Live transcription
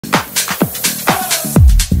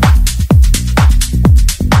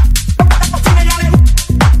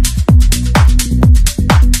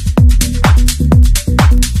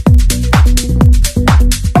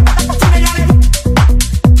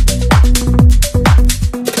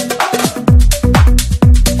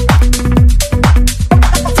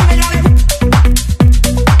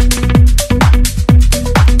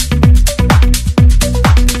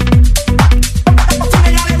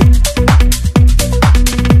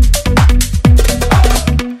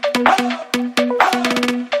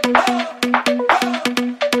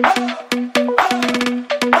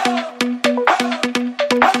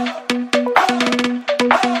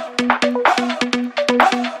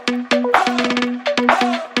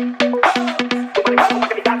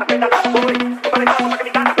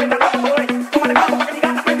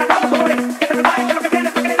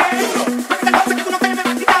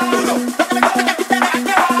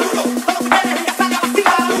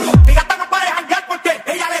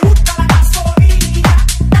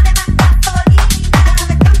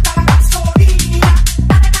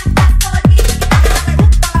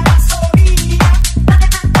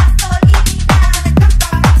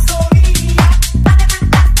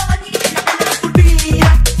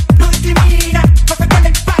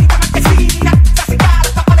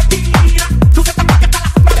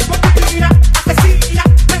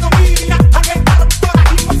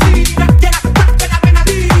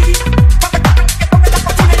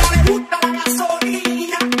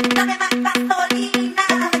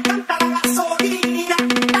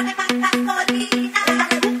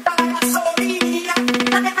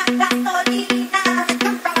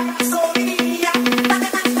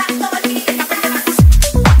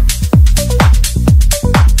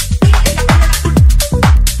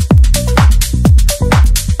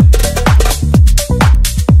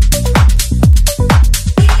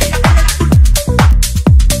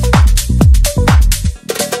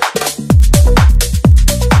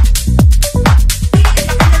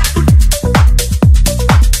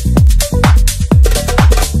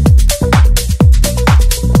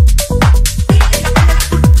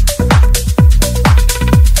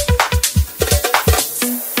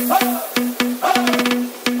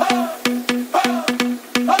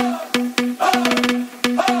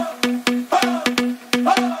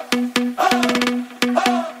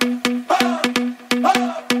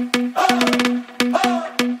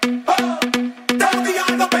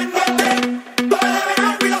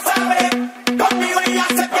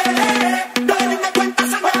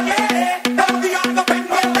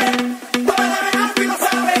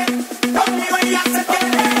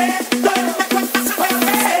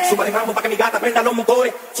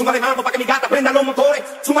mejores. Súmale mambo pa' que mi gata prenda los motores.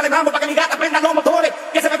 Súmale mambo pa' que mi gata prenda los motores.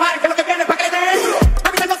 Que se preparen que lo que viene es pa' que le den duro.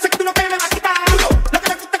 A mí no sé que tú no te me vas a quitar duro. Lo que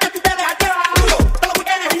me gusta es que tú te dejas llevar duro. Todos los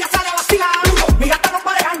weekends ella sale a vacilar duro. Mi gata no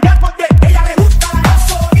puede janguear porque ella le gusta la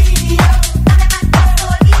gasolina. Dale más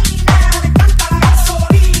gasolina. Le encanta la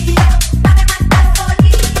gasolina. Dale más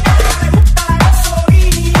gasolina. Le gusta la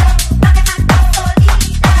gasolina. Dale más gasolina.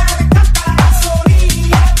 Le encanta la gasolina.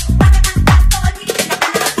 Dale más gasolina. Ella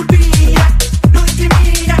tiene la turbina. No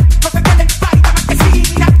discrimina. No se pierde en paita más que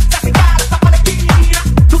sina. Se hace cara hasta Palestina.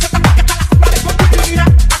 Luce también que está la ciudad de Cortina.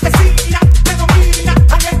 Asesina, predomina.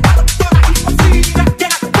 Ahí está doctora y cocina.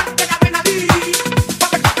 Llega tu parte la venadilla.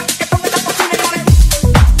 Pape, pape, que ponme la cocina y dale.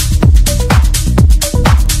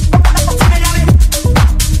 Ponme la cocina y dale.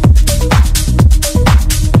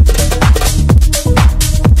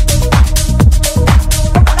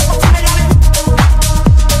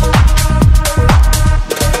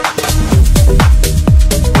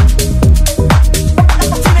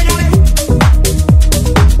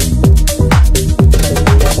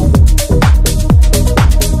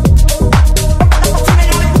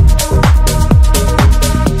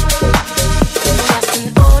 Just an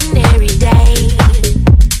ordinary day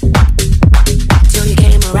till you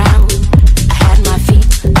came around. I had my feet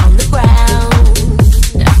on the ground.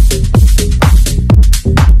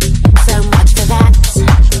 So much for that.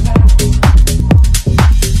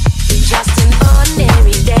 Just an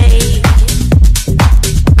ordinary day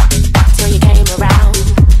till you came around,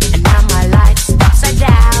 and now my life's upside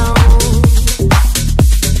down.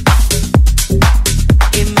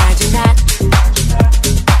 Imagine that.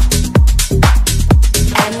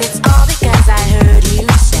 And it's all because I heard you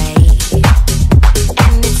say.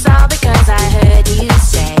 And it's all because I heard you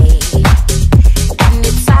say. And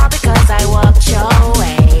it's all because I walked your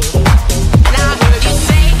way. And I heard you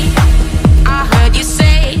say, I heard you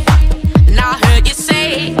say, and I heard you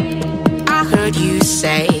say, I heard you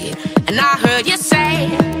say, and I heard you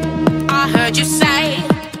say, I heard you say,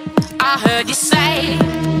 I heard you say,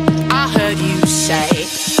 I heard you say,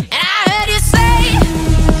 and I heard you say,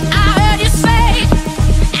 I heard you say,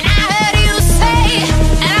 and I heard you say,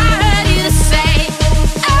 and I heard you say,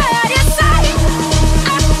 I heard you say, I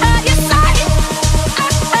heard you say,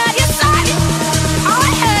 I heard you say, I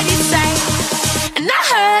heard you say, and I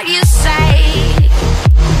heard you say.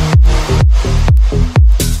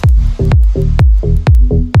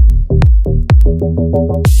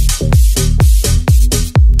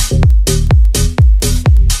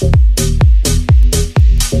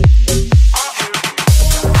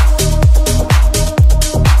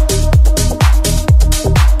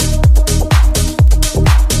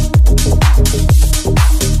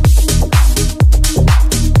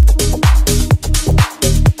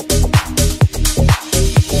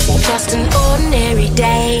 Just an ordinary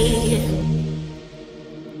day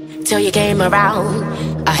till you came around.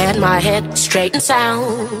 I had my head straight and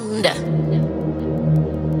sound,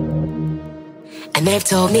 and they've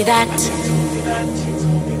told me that.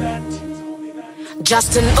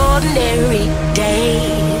 Just an ordinary day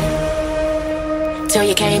till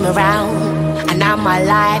you came around, and now my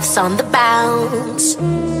life's on the bounce.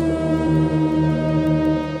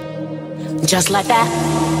 Just like that.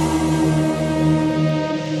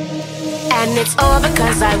 And it's all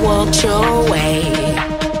because I walked your way.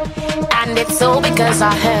 And it's all because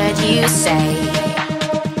I heard you say.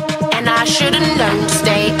 And I should've known to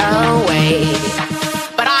stay away.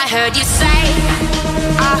 But I heard you say,